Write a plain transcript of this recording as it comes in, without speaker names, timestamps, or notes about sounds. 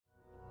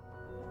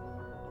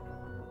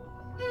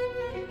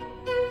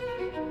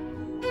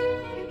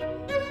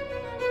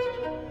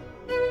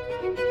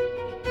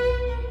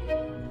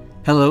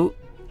Hello,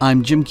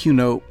 I'm Jim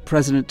Cuno,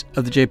 President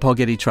of the J. Paul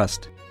Getty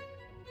Trust.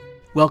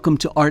 Welcome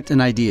to Art and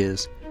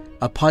Ideas,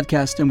 a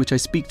podcast in which I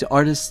speak to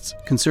artists,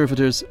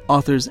 conservators,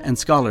 authors, and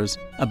scholars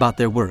about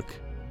their work.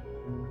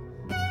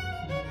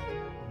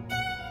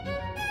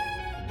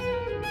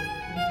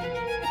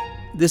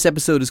 This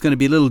episode is going to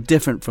be a little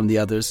different from the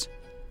others.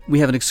 We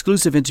have an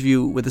exclusive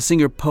interview with a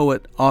singer,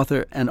 poet,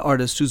 author, and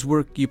artist whose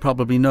work you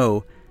probably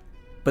know,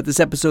 but this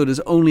episode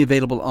is only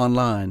available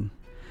online.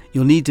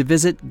 You'll need to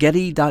visit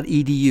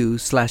getty.edu/ps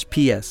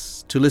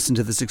to listen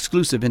to this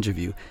exclusive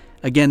interview.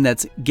 Again,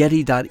 that's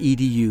getty.edu/ps.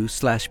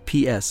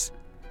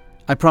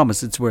 I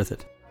promise it's worth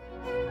it.